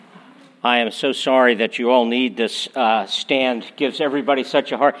I am so sorry that you all need this stand. Gives everybody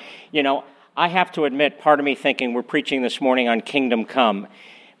such a hard... I have to admit, part of me thinking we're preaching this morning on Kingdom Come.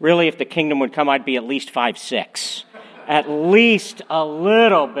 Really, if the kingdom would come, I'd be at least 5'6". At least a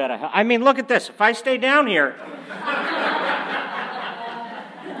little bit of... I mean, look at this. If I stay down here...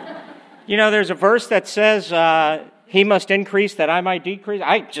 there's a verse that says, he must increase that I might decrease.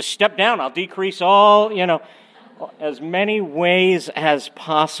 I just step down. I'll decrease all, as many ways as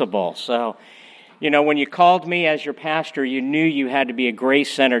possible. So, when you called me as your pastor, you knew you had to be a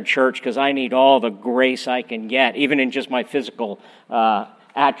grace-centered church because I need all the grace I can get, even in just my physical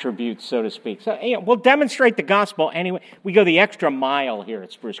attributes, so to speak. So, we'll demonstrate the gospel anyway. We go the extra mile here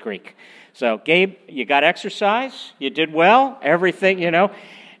at Spruce Creek. So, Gabe, you got exercise. You did well. Everything,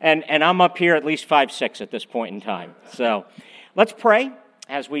 And I'm up here at least 5'6" at this point in time. So, let's pray.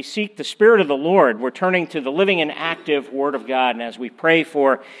 As we seek the Spirit of the Lord, we're turning to the living and active Word of God. And as we pray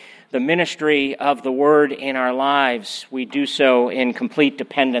for the ministry of the Word in our lives, we do so in complete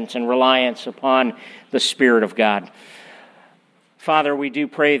dependence and reliance upon the Spirit of God. Father, we do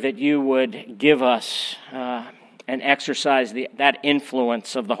pray that you would give us and exercise that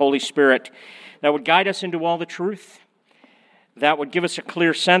influence of the Holy Spirit that would guide us into all the truth, that would give us a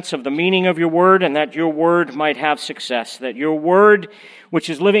clear sense of the meaning of your word, and that your word might have success, that your word, which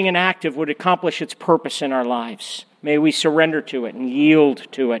is living and active, would accomplish its purpose in our lives. May we surrender to it and yield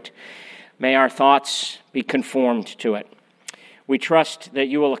to it. May our thoughts be conformed to it. We trust that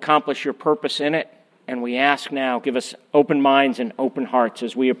you will accomplish your purpose in it, and we ask now, give us open minds and open hearts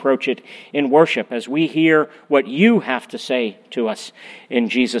as we approach it in worship, as we hear what you have to say to us. In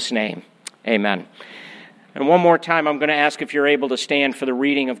Jesus' name, amen. And one more time, I'm going to ask if you're able to stand for the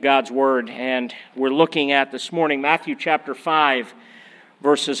reading of God's Word. And we're looking at this morning Matthew chapter 5,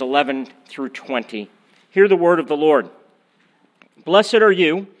 verses 11 through 20. Hear the word of the Lord. Blessed are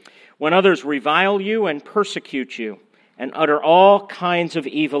you when others revile you and persecute you and utter all kinds of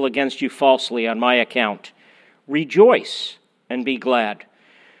evil against you falsely on my account. Rejoice and be glad,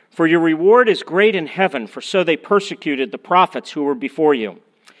 for your reward is great in heaven, for so they persecuted the prophets who were before you.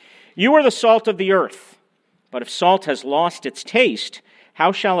 You are the salt of the earth. But if salt has lost its taste,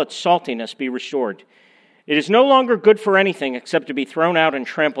 how shall its saltiness be restored? It is no longer good for anything except to be thrown out and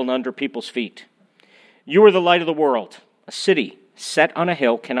trampled under people's feet. You are the light of the world. A city set on a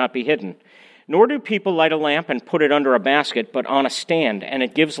hill cannot be hidden. Nor do people light a lamp and put it under a basket, but on a stand, and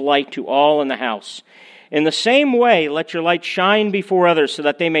it gives light to all in the house. In the same way, let your light shine before others, so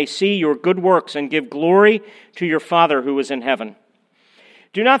that they may see your good works and give glory to your Father who is in heaven.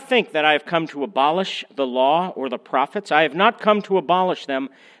 Do not think that I have come to abolish the law or the prophets. I have not come to abolish them,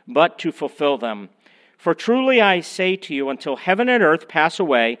 but to fulfill them. For truly I say to you, until heaven and earth pass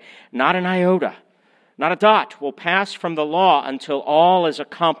away, not an iota, not a dot will pass from the law until all is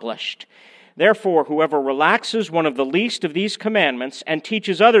accomplished. Therefore, whoever relaxes one of the least of these commandments and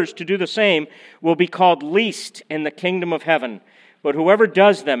teaches others to do the same will be called least in the kingdom of heaven. But whoever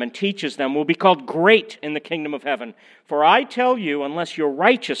does them and teaches them will be called great in the kingdom of heaven. For I tell you, unless your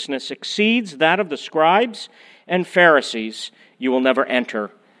righteousness exceeds that of the scribes and Pharisees, you will never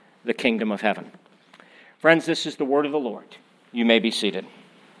enter the kingdom of heaven. Friends, this is the word of the Lord. You may be seated.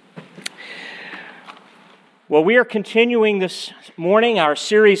 Well, we are continuing this morning our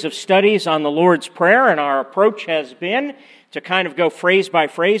series of studies on the Lord's Prayer, and our approach has been to kind of go phrase by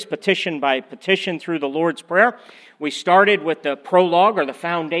phrase, petition by petition through the Lord's Prayer. We started with the prologue, or the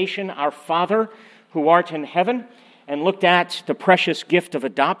foundation, Our Father, who art in heaven, and looked at the precious gift of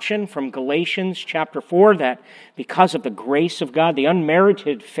adoption from Galatians chapter 4, that because of the grace of God, the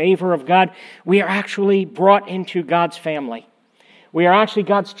unmerited favor of God, we are actually brought into God's family. We are actually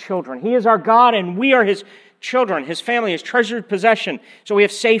God's children. He is our God, and we are His children, His family, His treasured possession. So we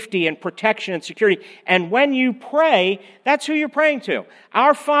have safety and protection and security. And when you pray, that's who you're praying to.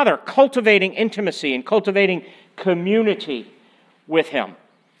 Our Father, cultivating intimacy and cultivating community with Him.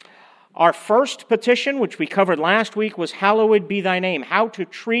 Our first petition, which we covered last week, was hallowed be thy name, how to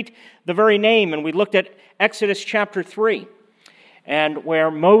treat the very name. And we looked at Exodus chapter 3, and where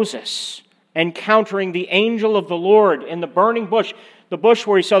Moses, encountering the angel of the Lord in the burning bush, the bush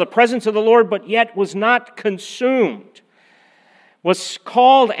where he saw the presence of the Lord, but yet was not consumed, was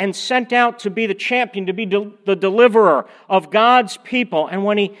called and sent out to be the champion, to be the deliverer of God's people. And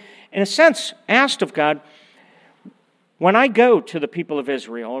when he, in a sense, asked of God, when I go to the people of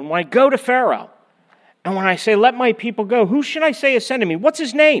Israel, and when I go to Pharaoh, and when I say, let my people go, who should I say is sending me? What's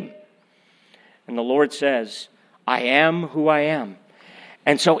his name? And the Lord says, I am who I am.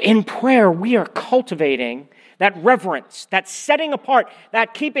 And so in prayer, we are cultivating that reverence, that setting apart,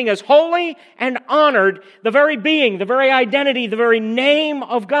 that keeping as holy and honored the very being, the very identity, the very name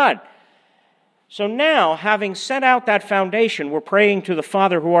of God. So now, having set out that foundation, we're praying to the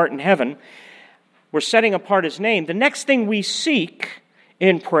Father who art in heaven. We're setting apart His name. The next thing we seek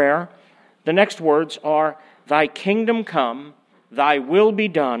in prayer, the next words are, Thy kingdom come, Thy will be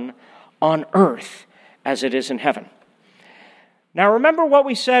done on earth as it is in heaven. Now remember what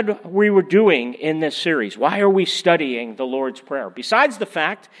we said we were doing in this series. Why are we studying the Lord's Prayer? Besides the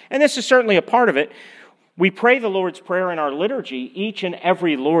fact, and this is certainly a part of it, we pray the Lord's Prayer in our liturgy each and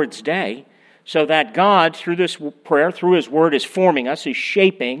every Lord's Day, so that God, through this prayer, through His Word, is forming us, is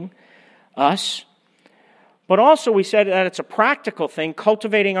shaping us. But also we said that it's a practical thing,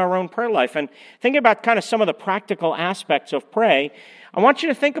 cultivating our own prayer life. And thinking about kind of some of the practical aspects of pray, I want you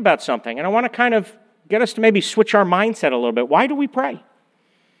to think about something, and I want to kind of get us to maybe switch our mindset a little bit. Why do we pray?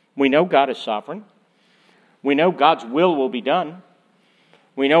 We know God is sovereign. We know God's will be done.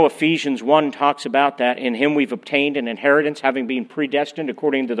 We know Ephesians 1 talks about that. In Him we've obtained an inheritance, having been predestined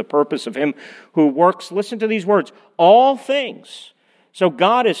according to the purpose of Him who works, listen to these words, all things. So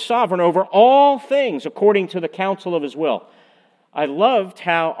God is sovereign over all things according to the counsel of His will. I loved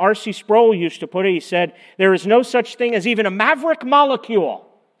how R.C. Sproul used to put it. He said, there is no such thing as even a maverick molecule.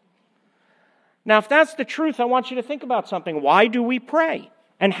 Now, if that's the truth, I want you to think about something. Why do we pray?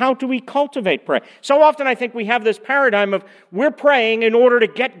 And how do we cultivate prayer? So often I think we have this paradigm of we're praying in order to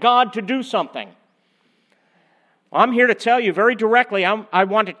get God to do something. Well, I'm here to tell you very directly, I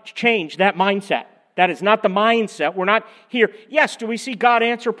want to change that mindset. That is not the mindset. We're not here. Yes, do we see God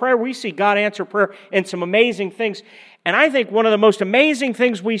answer prayer? We see God answer prayer in some amazing things. And I think one of the most amazing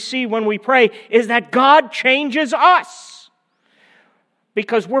things we see when we pray is that God changes us.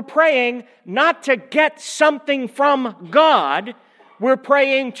 Because we're praying not to get something from God, we're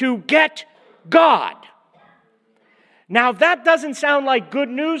praying to get God. Now, if that doesn't sound like good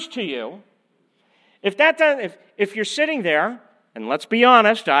news to you, if you're sitting there, and let's be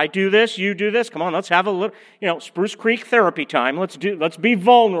honest, I do this, you do this, come on, let's have a little, Spruce Creek therapy time, let's be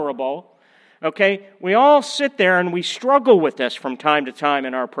vulnerable, okay? We all sit there and we struggle with this from time to time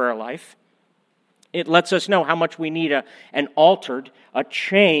in our prayer life. It lets us know how much we need an altered, a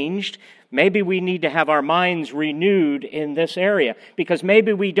changed. Maybe we need to have our minds renewed in this area because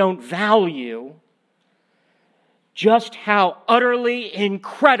maybe we don't value just how utterly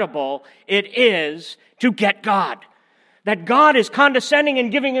incredible it is to get God. That God is condescending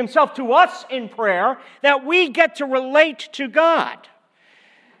and giving Himself to us in prayer, that we get to relate to God.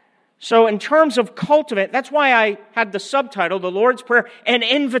 So in terms of cultivate, that's why I had the subtitle, The Lord's Prayer, an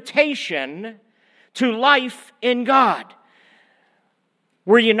invitation to life in God.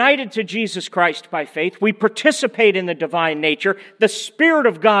 We're united to Jesus Christ by faith. We participate in the divine nature. The Spirit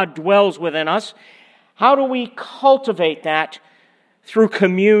of God dwells within us. How do we cultivate that? Through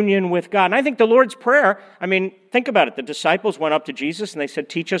communion with God. And I think the Lord's Prayer, think about it. The disciples went up to Jesus and they said,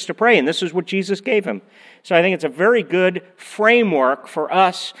 teach us to pray. And this is what Jesus gave him. So I think it's a very good framework for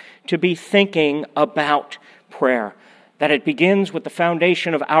us to be thinking about prayer. That it begins with the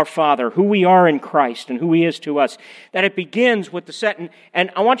foundation of our Father, who we are in Christ and who He is to us. That it begins with the set. And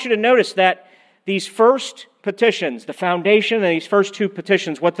I want you to notice that these first petitions, the foundation and these first two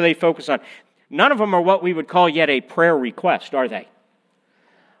petitions, what do they focus on? None of them are what we would call yet a prayer request, are they?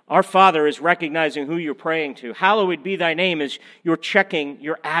 Our Father is recognizing who you're praying to. Hallowed be thy name as you're checking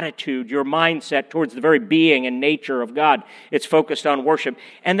your attitude, your mindset towards the very being and nature of God. It's focused on worship.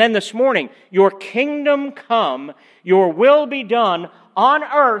 And then this morning, your kingdom come, your will be done on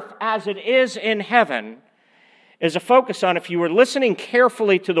earth as it is in heaven, is a focus on, if you were listening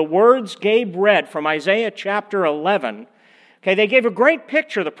carefully to the words Gabe read from Isaiah chapter 11, okay, they gave a great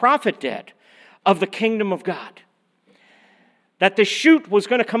picture, the prophet did, of the kingdom of God. That the shoot was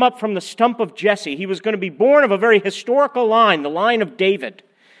going to come up from the stump of Jesse. He was going to be born of a very historical line, the line of David,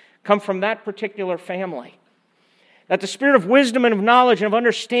 come from that particular family. That the spirit of wisdom and of knowledge and of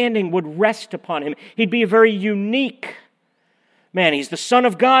understanding would rest upon him. He'd be a very unique man. He's the Son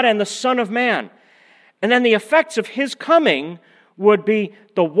of God and the Son of Man. And then the effects of His coming would be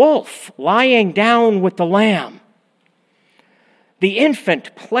the wolf lying down with the lamb. The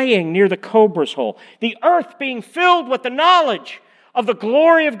infant playing near the cobra's hole. The earth being filled with the knowledge of the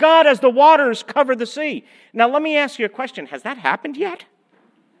glory of God as the waters cover the sea. Now let me ask you a question. Has that happened yet?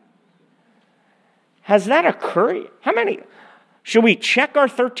 Has that occurred? How many? Should we check our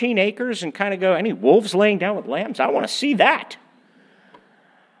 13 acres and kind of go, any wolves laying down with lambs? I want to see that.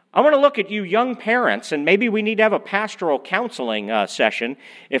 I want to look at you young parents, and maybe we need to have a pastoral counseling session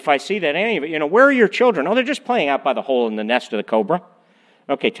if I see that any of it, where are your children? Oh, they're just playing out by the hole in the nest of the cobra.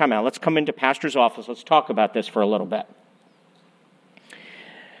 Okay, time out. Let's come into pastor's office. Let's talk about this for a little bit.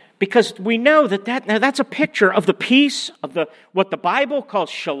 Because we know now that's a picture of the peace, of what the Bible calls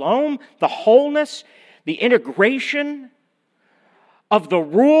shalom, the wholeness, the integration of the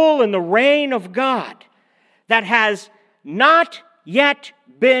rule and the reign of God that has not yet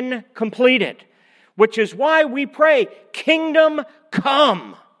been completed, which is why we pray, kingdom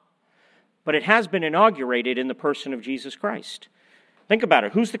come. But it has been inaugurated in the person of Jesus Christ. Think about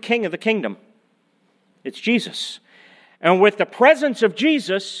it. Who's the king of the kingdom? It's Jesus. And with the presence of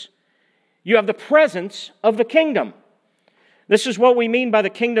Jesus, you have the presence of the kingdom. This is what we mean by the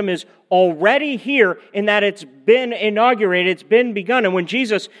kingdom is already here, in that it's been inaugurated, it's been begun. And when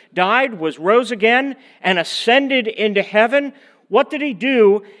Jesus died, rose again, and ascended into heaven, what did he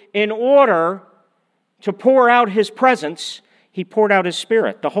do in order to pour out his presence? He poured out his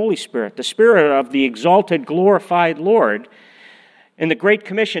Spirit, the Holy Spirit, the Spirit of the exalted, glorified Lord. In the Great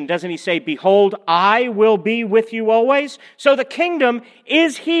Commission, doesn't he say, "Behold, I will be with you always"? So the kingdom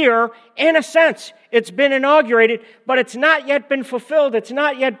is here in a sense. It's been inaugurated, but it's not yet been fulfilled. It's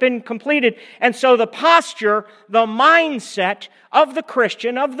not yet been completed. And so the posture, the mindset of the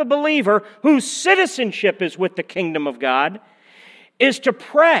Christian, of the believer, whose citizenship is with the kingdom of God, is to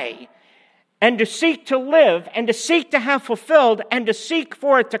pray and to seek to live and to seek to have fulfilled and to seek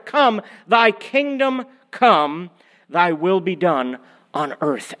for it to come, "Thy kingdom come, thy will be done on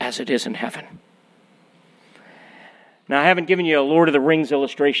earth as it is in heaven." Now, I haven't given you a Lord of the Rings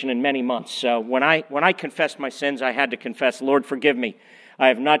illustration in many months. So when I confessed my sins, I had to confess, "Lord, forgive me. I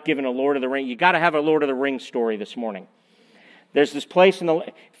have not given a Lord of the Rings." You got to have a Lord of the Rings story this morning. There's this place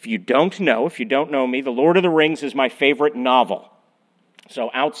if you don't know me, the Lord of the Rings is my favorite novel.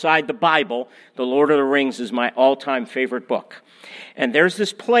 So outside the Bible, the Lord of the Rings is my all-time favorite book. And there's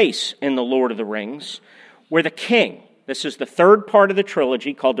this place in the Lord of the Rings where the king, this is the third part of the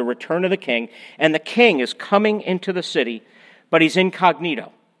trilogy called The Return of the King, and the king is coming into the city, but he's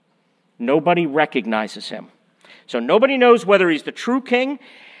incognito. Nobody recognizes him. So nobody knows whether he's the true king.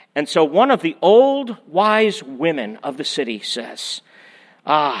 And so one of the old wise women of the city says,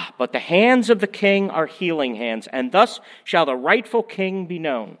 but the hands of the king are healing hands, and thus shall the rightful king be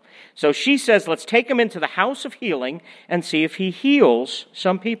known." So she says, let's take him into the house of healing and see if he heals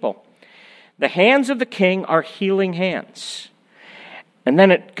some people. The hands of the king are healing hands. And then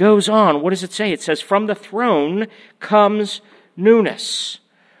it goes on. What does it say? It says, from the throne comes newness.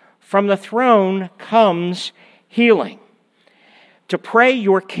 From the throne comes healing. To pray,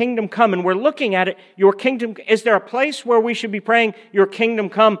 your kingdom come. And we're looking at it, your kingdom. Is there a place where we should be praying, your kingdom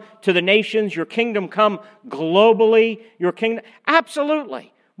come to the nations, your kingdom come globally, your kingdom?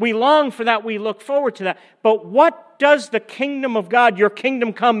 Absolutely. We long for that. We look forward to that. But what does the kingdom of God, your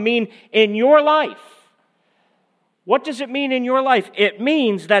kingdom come, mean in your life? What does it mean in your life? It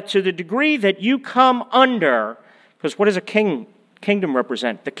means that to the degree that you come under, because what does a kingdom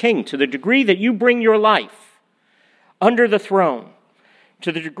represent? The king. To the degree that you bring your life under the throne,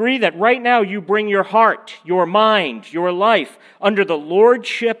 to the degree that right now you bring your heart, your mind, your life under the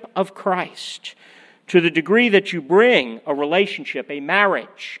lordship of Christ, to the degree that you bring a relationship, a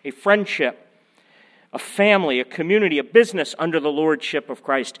marriage, a friendship, a family, a community, a business under the lordship of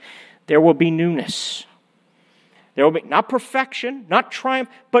Christ, there will be newness. There will be not perfection, not triumph,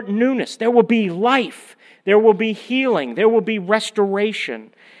 but newness. There will be life. There will be healing. There will be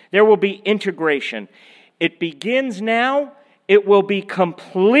restoration. There will be integration. It begins now. It will be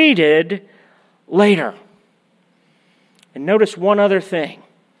completed later. And notice one other thing.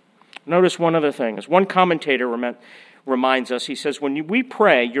 As one commentator reminds us, he says, when we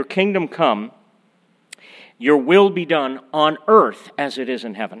pray, your kingdom come, your will be done on earth as it is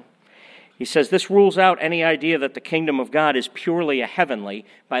in heaven. He says this rules out any idea that the kingdom of God is purely a heavenly,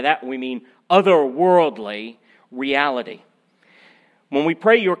 by that we mean otherworldly reality. When we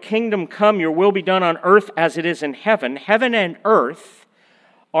pray, your kingdom come, your will be done on earth as it is in heaven, heaven and earth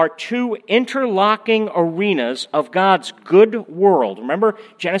are two interlocking arenas of God's good world. Remember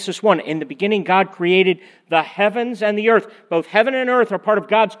Genesis 1, in the beginning God created the heavens and the earth. Both heaven and earth are part of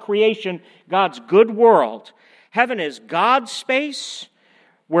God's creation, God's good world. Heaven is God's space,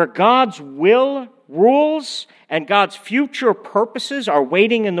 where God's will rules and God's future purposes are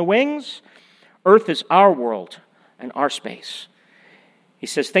waiting in the wings. Earth is our world and our space. He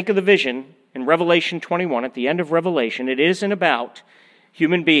says, think of the vision in Revelation 21, at the end of Revelation. It isn't about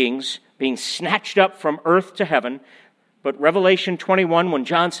human beings being snatched up from earth to heaven, but Revelation 21, when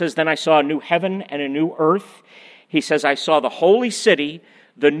John says, then I saw a new heaven and a new earth, he says, I saw the holy city,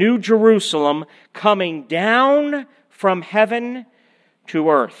 the new Jerusalem, coming down from heaven to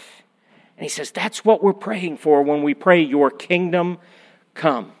earth. And he says, that's what we're praying for when we pray, your kingdom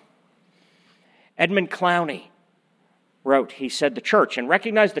come. Edmund Clowney, wrote. He said the church, and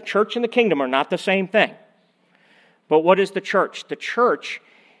recognize the church and the kingdom are not the same thing. But what is the church? The church,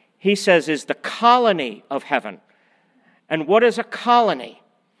 he says, is the colony of heaven. And what is a colony?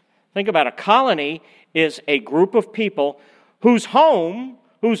 Think about it. A colony is a group of people whose home,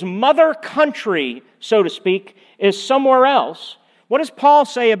 whose mother country, so to speak, is somewhere else. What does Paul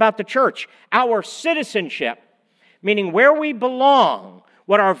say about the church? Our citizenship, meaning where we belong,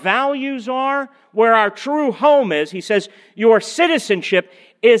 what our values are, where our true home is. He says, your citizenship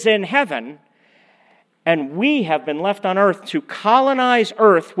is in heaven, and we have been left on earth to colonize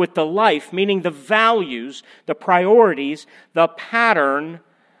earth with the life, meaning the values, the priorities, the pattern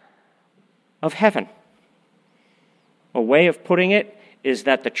of heaven. A way of putting it is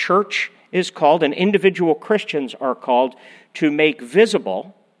that the church is called, and individual Christians are called, to make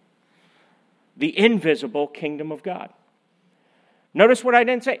visible the invisible kingdom of God. Notice what I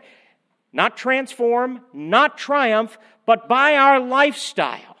didn't say. Not transform, not triumph, but by our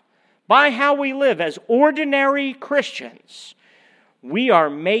lifestyle, by how we live as ordinary Christians, we are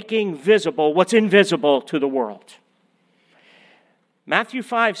making visible what's invisible to the world. Matthew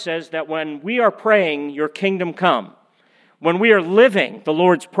 5 says that when we are praying, your kingdom come, when we are living the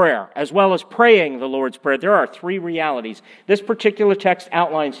Lord's Prayer, as well as praying the Lord's Prayer, there are three realities. This particular text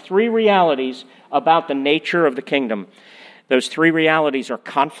outlines three realities about the nature of the kingdom. Those three realities are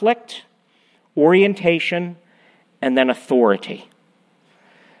conflict, orientation, and then authority.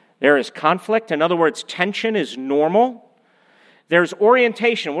 There is conflict. In other words, tension is normal. There's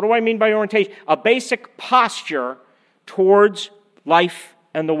orientation. What do I mean by orientation? A basic posture towards life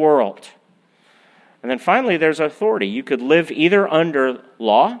and the world. And then finally, there's authority. You could live either under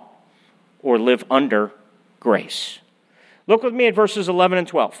law or live under grace. Look with me at verses 11 and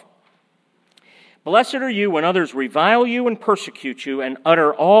 12. Blessed are you when others revile you and persecute you and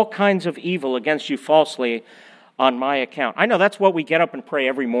utter all kinds of evil against you falsely on my account. I know that's what we get up and pray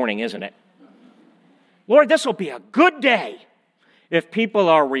every morning, isn't it? Lord, this will be a good day if people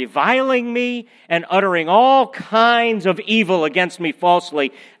are reviling me and uttering all kinds of evil against me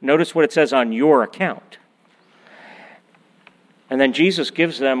falsely. Notice what it says, on your account. And then Jesus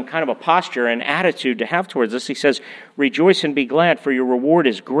gives them kind of a posture and attitude to have towards this. He says, rejoice and be glad, for your reward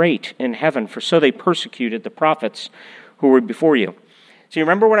is great in heaven, for so they persecuted the prophets who were before you. So you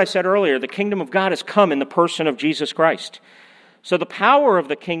remember what I said earlier, the kingdom of God has come in the person of Jesus Christ. So the power of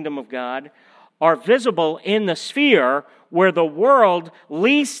the kingdom of God are visible in the sphere where the world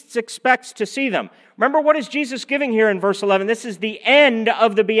least expects to see them. Remember, what is Jesus giving here in verse 11? This is the end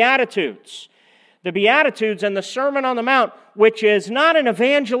of the Beatitudes. The Beatitudes and the Sermon on the Mount, which is not an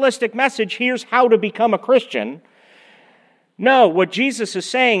evangelistic message, here's how to become a Christian. No, what Jesus is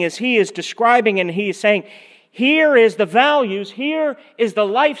saying is he is describing and he is saying, here is the values, here is the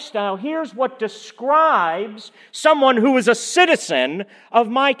lifestyle, here's what describes someone who is a citizen of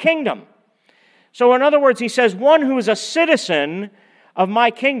my kingdom. So in other words, he says, one who is a citizen of my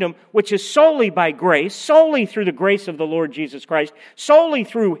kingdom, which is solely by grace, solely through the grace of the Lord Jesus Christ, solely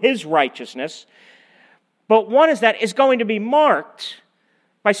through his righteousness, but one is going to be marked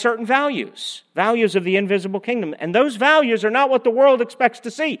by certain values of the invisible kingdom. And those values are not what the world expects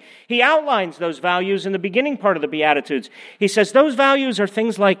to see. He outlines those values in the beginning part of the Beatitudes. He says those values are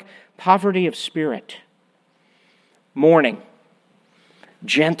things like poverty of spirit, mourning,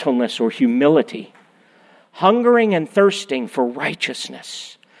 gentleness or humility, hungering and thirsting for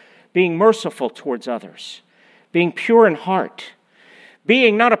righteousness, being merciful towards others, being pure in heart,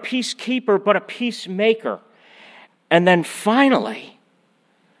 being not a peacekeeper but a peacemaker, and then finally,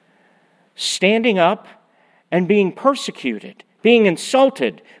 standing up and being persecuted, being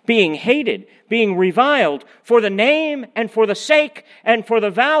insulted, being hated, being reviled for the name and for the sake and for the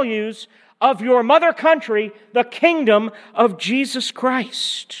values of your mother country, the kingdom of Jesus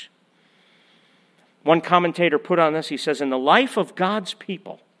Christ. One commentator put on this, he says, in the life of God's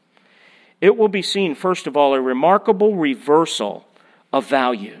people, it will be seen, first of all, a remarkable reversal of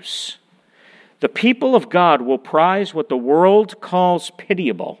values. The people of God will prize what the world calls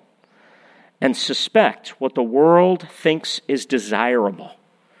pitiable and suspect what the world thinks is desirable.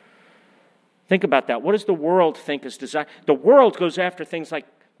 Think about that. What does the world think is desirable? The world goes after things like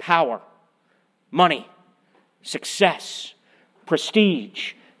power, money, success,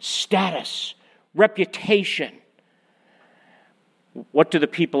 prestige, status, reputation. What do the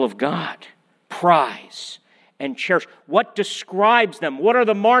people of God prize and cherish? What describes them? What are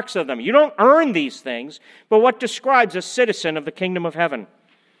the marks of them? You don't earn these things, but what describes a citizen of the kingdom of heaven?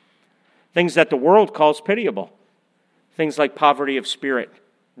 Things that the world calls pitiable. Things like poverty of spirit,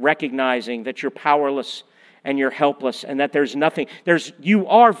 recognizing that you're powerless and you're helpless and that there's nothing. You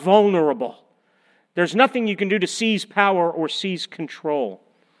are vulnerable. There's nothing you can do to seize power or seize control.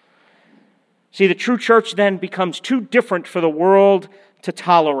 See, the true church then becomes too different for the world to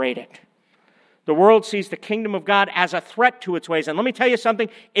tolerate it. The world sees the kingdom of God as a threat to its ways. And let me tell you something,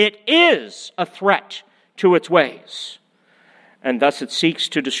 it is a threat to its ways. And thus it seeks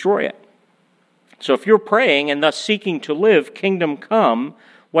to destroy it. So if you're praying and thus seeking to live kingdom come,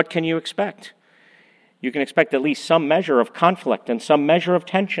 what can you expect? You can expect at least some measure of conflict and some measure of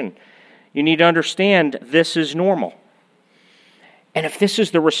tension. You need to understand this is normal. And if this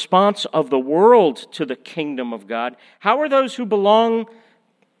is the response of the world to the kingdom of God, how are those who belong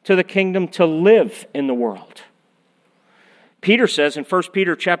to the kingdom to live in the world? Peter says in 1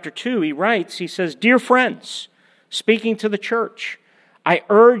 Peter chapter 2, he says, "Dear friends, speaking to the church, I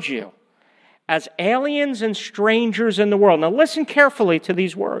urge you, as aliens and strangers in the world." Now listen carefully to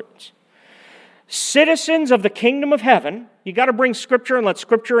these words. Citizens of the kingdom of heaven. You got to bring Scripture and let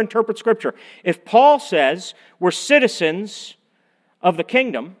Scripture interpret Scripture. If Paul says we're citizens of the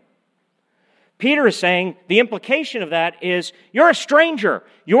kingdom, Peter is saying the implication of that is you're a stranger,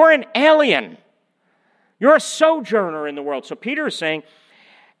 you're an alien, you're a sojourner in the world. So Peter is saying,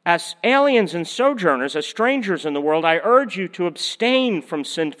 as aliens and sojourners, as strangers in the world, I urge you to abstain from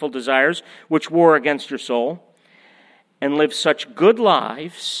sinful desires which war against your soul, and live such good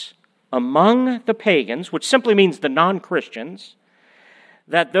lives among the pagans, which simply means the non-Christians,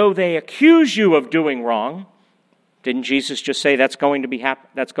 that though they accuse you of doing wrong, didn't Jesus just say that's going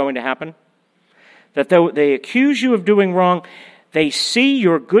to happen? That though they accuse you of doing wrong, they see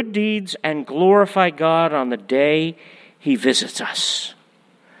your good deeds and glorify God on the day He visits us.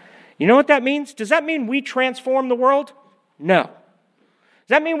 You know what that means? Does that mean we transform the world? No. Does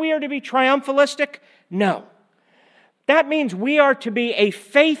that mean we are to be triumphalistic? No. That means we are to be a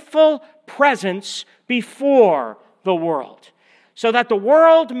faithful presence before the world, so that the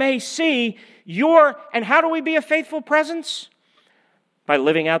world may see and how do we be a faithful presence? By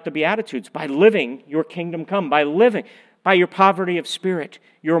living out the Beatitudes, by living your kingdom come, by your poverty of spirit,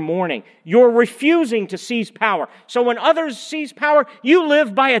 your mourning, your refusing to seize power. So when others seize power, you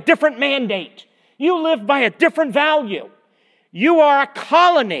live by a different mandate. You live by a different value. You are a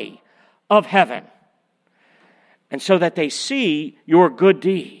colony of heaven. And so that they see your good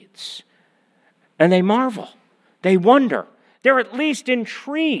deeds, and they marvel, they wonder, they're at least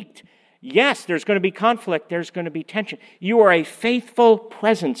intrigued. Yes, there's going to be conflict, there's going to be tension. You are a faithful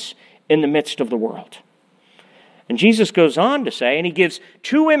presence in the midst of the world. And Jesus goes on to say, and He gives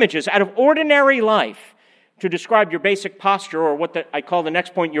two images out of ordinary life to describe your basic posture, or what I call the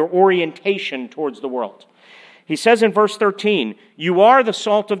next point, your orientation towards the world. He says in verse 13, "You are the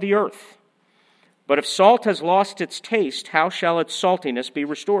salt of the earth. But if salt has lost its taste, how shall its saltiness be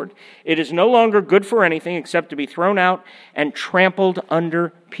restored? It is no longer good for anything except to be thrown out and trampled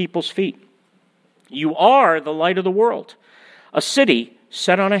under people's feet. You are the light of the world. A city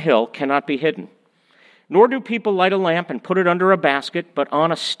set on a hill cannot be hidden. Nor do people light a lamp and put it under a basket, but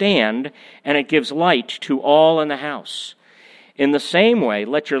on a stand, and it gives light to all in the house. In the same way,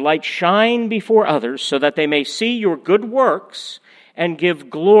 let your light shine before others, so that they may see your good works and give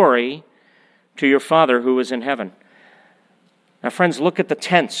glory to your Father who is in heaven." Now, friends, look at the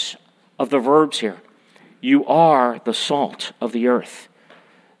tense of the verbs here. You are the salt of the earth.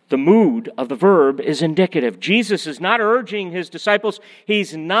 The mood of the verb is indicative. Jesus is not urging His disciples.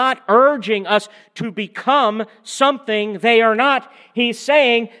 He's not urging us to become something they are not. He's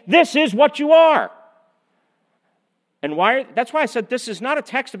saying, this is what you are. And that's why I said this is not a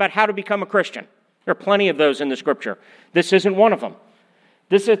text about how to become a Christian. There are plenty of those in the Scripture. This isn't one of them.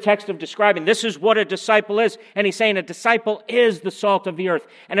 This is a text of describing this is what a disciple is. And He's saying a disciple is the salt of the earth.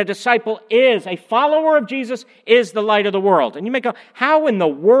 And a disciple a follower of Jesus is the light of the world. And you may go, how in the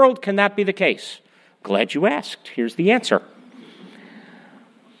world can that be the case? Glad you asked. Here's the answer.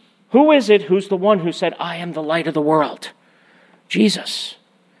 Who is it who's the one who said, I am the light of the world? Jesus.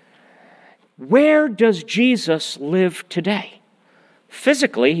 Where does Jesus live today?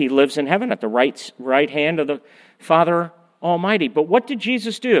 Physically, He lives in heaven at the right hand of the Father Almighty. But what did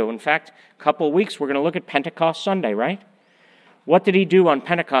Jesus do? In fact, a couple of weeks, we're going to look at Pentecost Sunday, right? What did He do on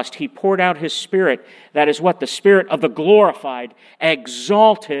Pentecost? He poured out His Spirit. That is what? The Spirit of the glorified,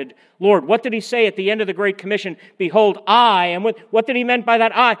 exalted Lord. What did He say at the end of the Great Commission? Behold, I am with... What did He meant by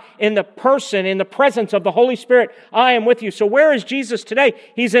that I? In the person, in the presence of the Holy Spirit, I am with you. So where is Jesus today?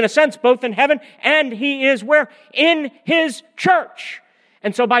 He's in a sense both in heaven, and He is where? In His church.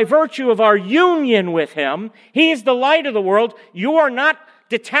 And so by virtue of our union with Him, He is the light of the world. You are not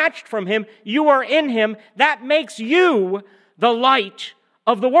detached from Him. You are in Him. That makes you the light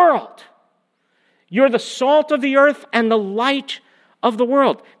of the world. You're the salt of the earth and the light of the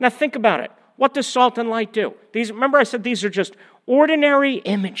world. Now think about it. What does salt and light do? Remember I said these are just ordinary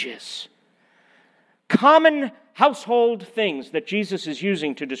images. Common household things that Jesus is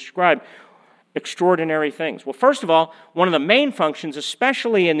using to describe extraordinary things. Well, first of all, one of the main functions,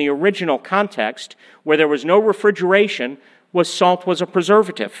 especially in the original context where there was no refrigeration, was salt was a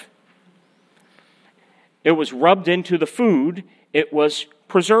preservative. It was rubbed into the food. It was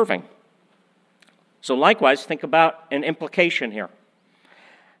preserving. So likewise, think about an implication here.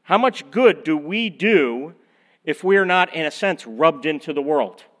 How much good do we do if we're not, in a sense, rubbed into the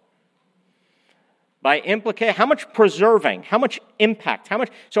world? By implication, how much preserving, how much impact,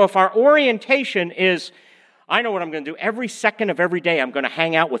 so if our orientation is, I know what I'm going to do, every second of every day I'm going to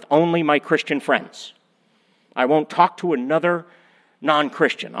hang out with only my Christian friends. I won't talk to another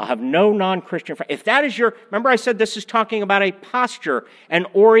non-Christian. I'll have no non-Christian friends. If that is remember I said this is talking about a posture, an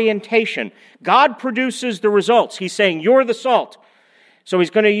orientation. God produces the results. He's saying, you're the salt. So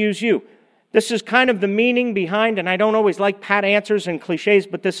he's going to use you. This is kind of the meaning behind, and I don't always like pat answers and cliches,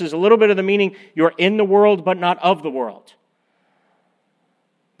 but this is a little bit of the meaning, you're in the world, but not of the world.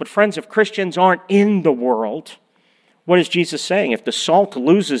 But friends, if Christians aren't in the world, what is Jesus saying? If the salt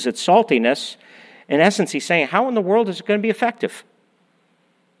loses its saltiness, in essence, he's saying, how in the world is it going to be effective?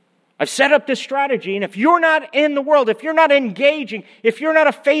 I've set up this strategy, and if you're not in the world, if you're not engaging, if you're not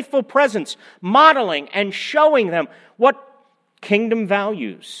a faithful presence, modeling and showing them what kingdom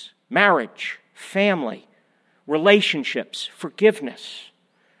values, marriage, family, relationships, forgiveness,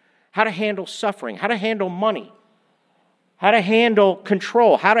 how to handle suffering, how to handle money, how to handle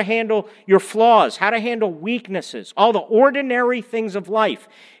control, how to handle your flaws, how to handle weaknesses, all the ordinary things of life.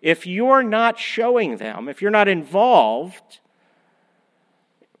 If you're not showing them, if you're not involved,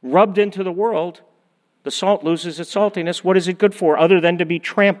 rubbed into the world, the salt loses its saltiness. What is it good for other than to be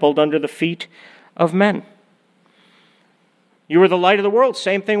trampled under the feet of men? You are the light of the world.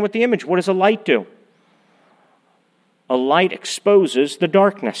 Same thing with the image. What does a light do? A light exposes the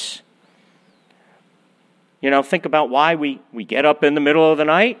darkness. Think about why we get up in the middle of the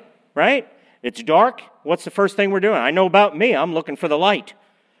night, right? It's dark. What's the first thing we're doing? I know about me. I'm looking for the light.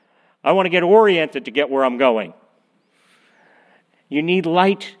 I want to get oriented to get where I'm going. You need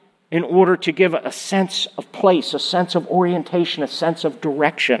light in order to give a sense of place, a sense of orientation, a sense of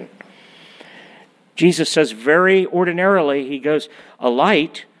direction. Jesus says very ordinarily, he goes, a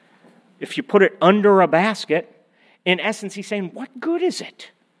light, if you put it under a basket, in essence, he's saying, what good is it?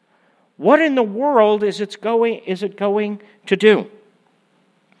 What in the world is it going to do?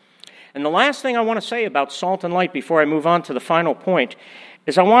 And the last thing I want to say about salt and light before I move on to the final point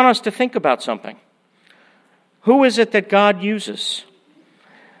is I want us to think about something. Who is it that God uses?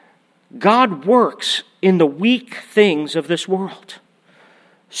 God works in the weak things of this world.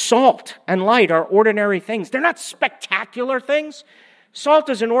 Salt and light are ordinary things. They're not spectacular things. Salt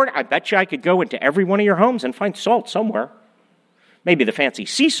is an ordinary. I bet you I could go into every one of your homes and find salt somewhere. Maybe the fancy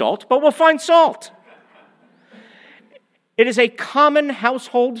sea salt, but we'll find salt. It is a common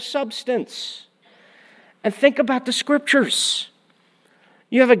household substance. And think about the Scriptures.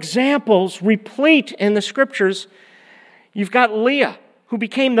 You have examples replete in the Scriptures. You've got Leah, who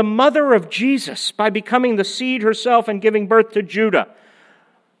became the mother of Jesus by becoming the seed herself and giving birth to Judah,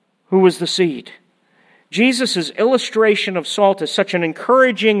 who was the seed. Jesus' illustration of salt is such an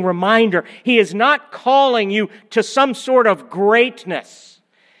encouraging reminder. He is not calling you to some sort of greatness.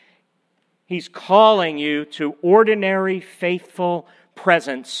 He's calling you to ordinary, faithful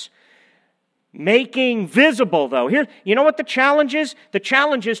presence. Making visible, though. Here, you know what the challenge is? The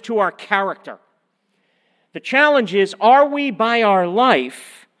challenge is to our character. The challenge is, are we by our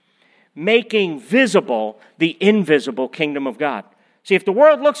life making visible the invisible kingdom of God? See, if the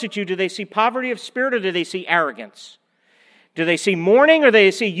world looks at you, do they see poverty of spirit or do they see arrogance? Do they see mourning or do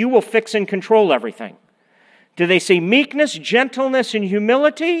they see you will fix and control everything? Do they see meekness, gentleness, and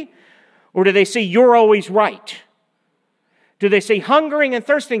humility? Or do they see you're always right? Do they see hungering and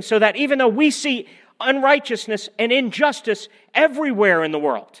thirsting so that even though we see unrighteousness and injustice everywhere in the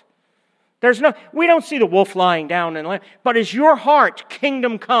world, we don't see the wolf lying down, but is your heart,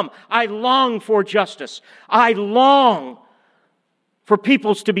 kingdom come? I long for justice. I long for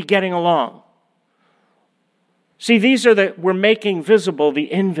peoples to be getting along. See, we're making visible the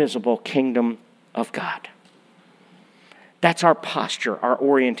invisible kingdom of God. That's our posture, our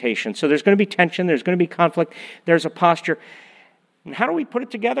orientation. So there's going to be tension, there's going to be conflict, there's a posture. And how do we put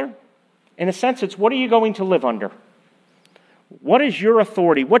it together? In a sense, it's what are you going to live under? What is your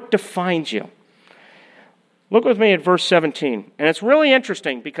authority? What defines you? Look with me at verse 17. And it's really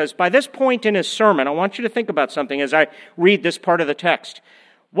interesting because by this point in his sermon, I want you to think about something as I read this part of the text.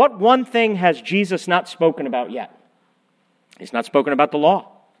 What one thing has Jesus not spoken about yet? He's not spoken about the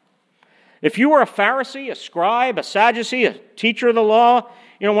law. If you were a Pharisee, a scribe, a Sadducee, a teacher of the law,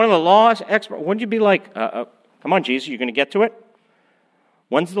 one of the law experts, wouldn't you be like, come on, Jesus, you're going to get to it?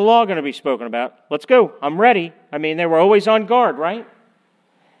 When's the law going to be spoken about? Let's go. I'm ready. They were always on guard, right?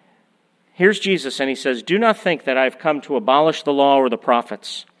 Here's Jesus, and he says, "Do not think that I have come to abolish the law or the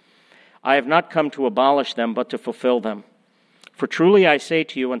prophets. I have not come to abolish them, but to fulfill them. For truly I say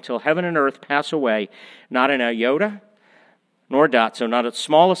to you, until heaven and earth pass away, not an iota nor a dot, so not the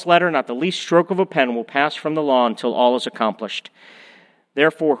smallest letter, not the least stroke of a pen will pass from the law until all is accomplished.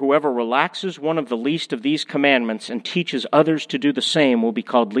 Therefore, whoever relaxes one of the least of these commandments and teaches others to do the same will be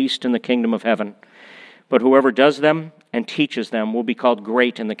called least in the kingdom of heaven. But whoever does them and teaches them will be called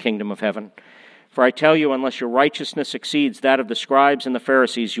great in the kingdom of heaven. For I tell you, unless your righteousness exceeds that of the scribes and the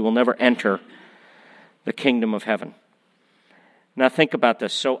Pharisees, you will never enter the kingdom of heaven." Now think about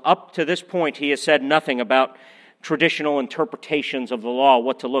this. So up to this point, he has said nothing about traditional interpretations of the law,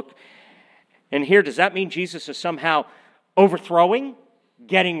 what to look. And here, does that mean Jesus is somehow overthrowing,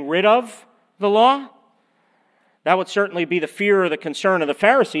 getting rid of the law? That would certainly be the fear or the concern of the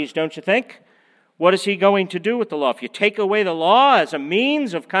Pharisees, don't you think? What is he going to do with the law? If you take away the law as a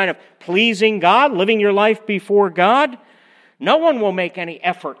means of kind of pleasing God, living your life before God, no one will make any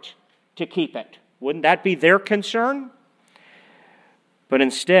effort to keep it. Wouldn't that be their concern? But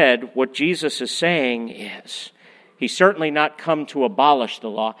instead, what Jesus is saying is, he's certainly not come to abolish the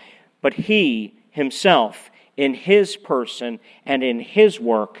law, but he himself, in his person and in his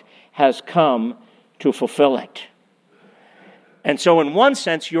work, has come to fulfill it. And so in one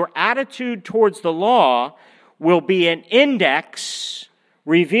sense, your attitude towards the law will be an index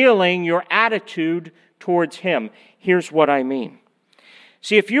revealing your attitude towards him. Here's what I mean.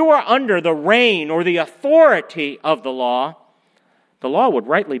 See, if you are under the reign or the authority of the law would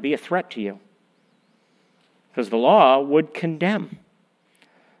rightly be a threat to you, because the law would condemn.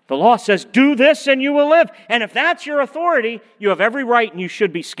 The law says, do this and you will live. And if that's your authority, you have every right and you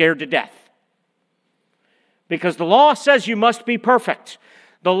should be scared to death. Because the law says you must be perfect.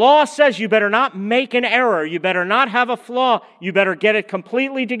 The law says you better not make an error. You better not have a flaw. You better get it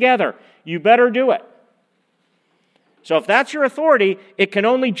completely together. You better do it. So if that's your authority, it can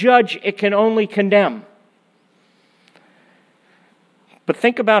only judge, it can only condemn. But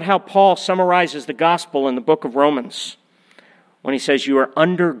think about how Paul summarizes the gospel in the book of Romans when he says you are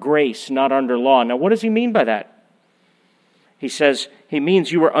under grace, not under law. Now, what does he mean by that? He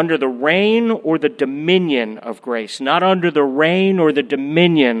means you are under the reign or the dominion of grace, not under the reign or the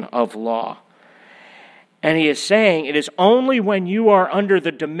dominion of law. And he is saying it is only when you are under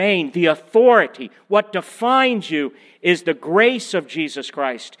the domain, the authority, what defines you is the grace of Jesus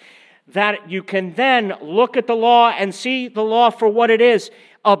Christ, that you can then look at the law and see the law for what it is,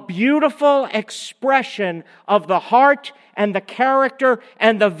 a beautiful expression of the heart and the character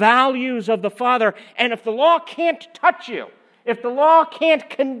and the values of the Father. And if the law can't touch you, if the law can't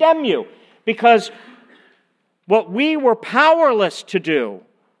condemn you, because what we were powerless to do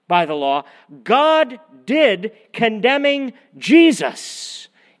by the law, God did, condemning Jesus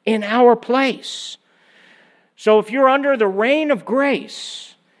in our place. So if you're under the reign of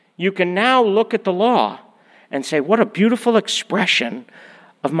grace, you can now look at the law and say, what a beautiful expression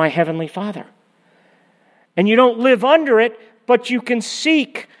of my Heavenly Father. And you don't live under it, but you can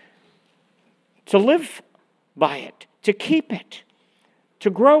seek to live by it, to keep it, to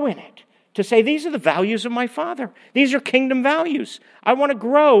grow in it, to say, these are the values of my Father. These are kingdom values. I want to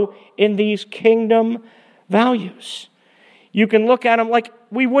grow in these kingdom values. You can look at them like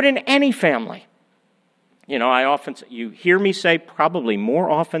we would in any family. You hear me say probably more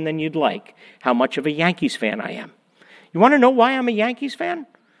often than you'd like how much of a Yankees fan I am. You want to know why I'm a Yankees fan?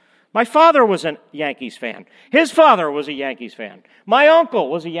 My father was a Yankees fan. His father was a Yankees fan. My uncle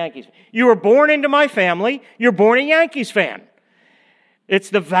was a Yankees fan. You were born into my family. You're born a Yankees fan. It's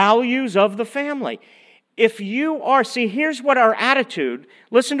the values of the family. If you are, here's what our attitude,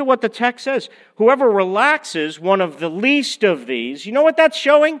 listen to what the text says. Whoever relaxes one of the least of these, you know what that's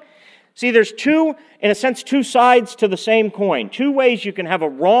showing? See, there's two sides to the same coin. Two ways you can have a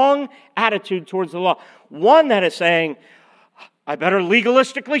wrong attitude towards the law. One that is saying, I better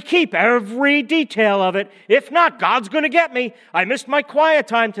legalistically keep every detail of it. If not, God's going to get me. I missed my quiet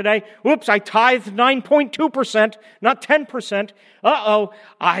time today. Oops, I tithed 9.2%, not 10%. Uh-oh,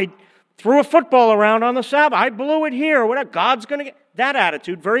 I threw a football around on the Sabbath. I blew it here. Whatever. God's going to get that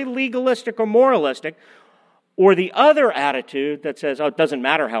attitude, very legalistic or moralistic. Or the other attitude that says, it doesn't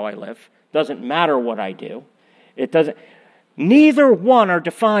matter how I live. Doesn't matter what I do. It doesn't. Neither one are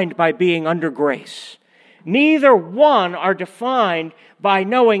defined by being under grace. Neither one are defined by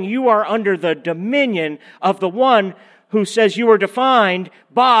knowing you are under the dominion of the one who says you are defined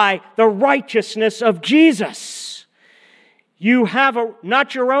by the righteousness of Jesus. You have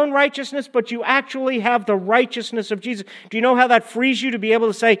not your own righteousness, but you actually have the righteousness of Jesus. Do you know how that frees you to be able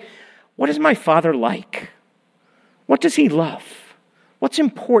to say, what is my Father like? What does He love? What's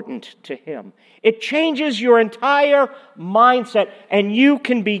important to Him? It changes your entire mindset, and you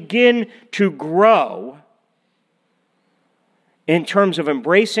can begin to grow in terms of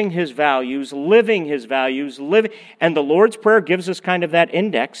embracing His values, living His values, and the Lord's Prayer gives us kind of that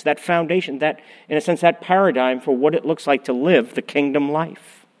index, that foundation, that, in a sense, that paradigm for what it looks like to live the kingdom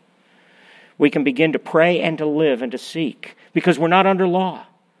life. We can begin to pray and to live and to seek, because we're not under law.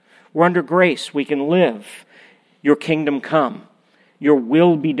 We're under grace. We can live. Your kingdom come. Your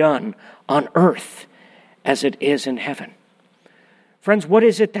will be done on earth as it is in heaven. Friends, what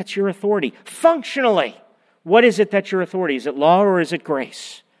is it that's your authority? Functionally, what is it that's your authority? Is it law or is it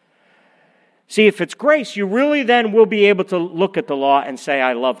grace? See, if it's grace, you really then will be able to look at the law and say,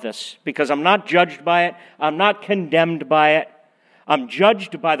 I love this, because I'm not judged by it. I'm not condemned by it. I'm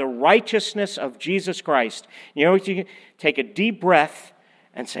judged by the righteousness of Jesus Christ. You know, you can take a deep breath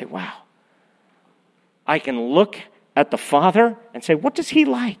and say, wow, I can look at the Father and say, what does He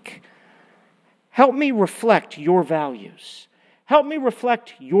like? Help me reflect your values. Help me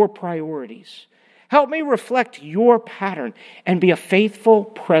reflect your priorities. Help me reflect your pattern and be a faithful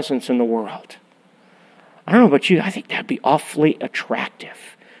presence in the world. I don't know about you, I think that'd be awfully attractive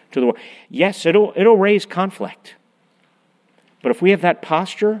to the world. Yes, it'll raise conflict. But if we have that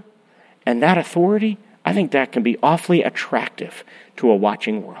posture and that authority, I think that can be awfully attractive to a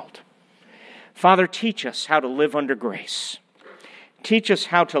watching world. Father, teach us how to live under grace. Teach us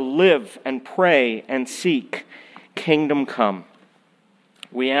how to live and pray and seek kingdom come.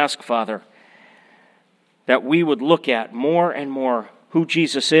 We ask, Father, that we would look at more and more who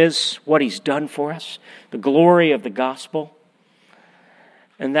Jesus is, what He's done for us, the glory of the gospel,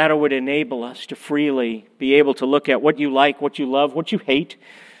 and that it would enable us to freely be able to look at what you like, what you love, what you hate,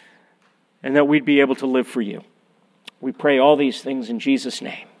 and that we'd be able to live for you. We pray all these things in Jesus'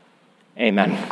 name. Amen.